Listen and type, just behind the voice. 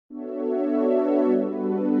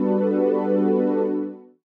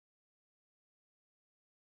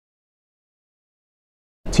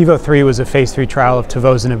TiVo3 was a phase 3 trial of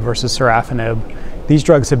tivozanib versus sorafenib. These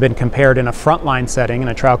drugs have been compared in a frontline setting in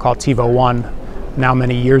a trial called TiVo1 now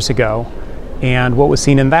many years ago. And what was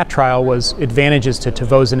seen in that trial was advantages to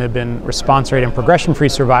tivozanib in response rate and progression-free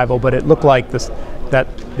survival, but it looked like that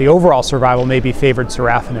the overall survival maybe favored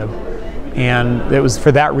sorafenib. And it was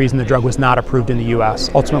for that reason the drug was not approved in the US.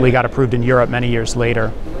 Ultimately got approved in Europe many years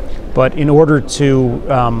later. But in order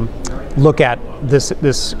to look at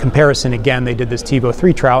this comparison again, they did this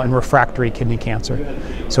TiVo3 trial in refractory kidney cancer.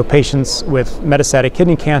 So patients with metastatic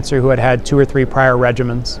kidney cancer who had had 2 or 3 prior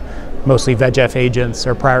regimens, mostly VEGF agents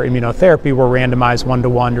or prior immunotherapy, were randomized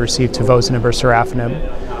 1-to-1 to receive tivozanib or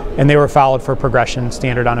sorafenib. And they were followed for progression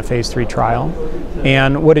standard on a phase 3 trial.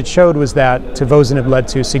 And what it showed was that tivozanib led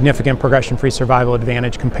to significant progression-free survival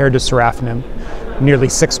advantage compared to sorafenib, nearly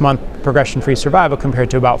 6-month progression-free survival compared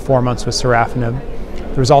to about 4 months with sorafenib.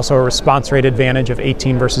 There was also a response rate advantage of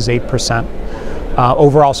 18 versus 8%.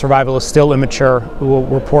 Overall survival is still immature. We'll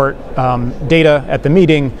report data at the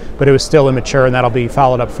meeting, but it was still immature, and that'll be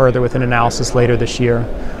followed up further with an analysis later this year.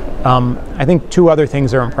 I think 2 other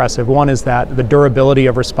things are impressive. One is that the durability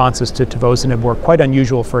of responses to tivozanib were quite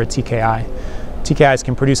unusual for a TKI. TKIs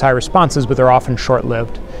can produce high responses, but they're often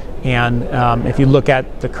short-lived. And if you look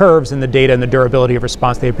at the curves and the data and the durability of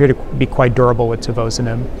response, they appear to be quite durable with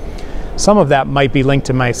tivozanib. Some of that might be linked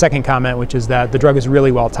to my second comment, which is that the drug is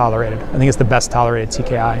really well tolerated. I think it's the best tolerated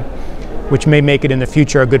TKI, which may make it in the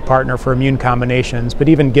future a good partner for immune combinations. But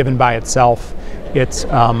even given by itself, it's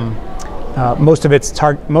most of its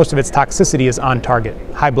toxicity is on target,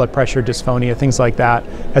 high blood pressure, dysphonia, things like that,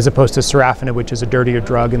 as opposed to sorafenib, which is a dirtier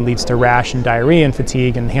drug and leads to rash and diarrhea and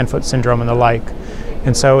fatigue and hand-foot syndrome and the like.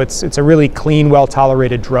 And so it's a really clean,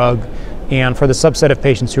 well-tolerated drug, and for the subset of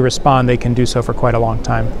patients who respond, they can do so for quite a long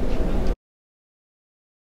time.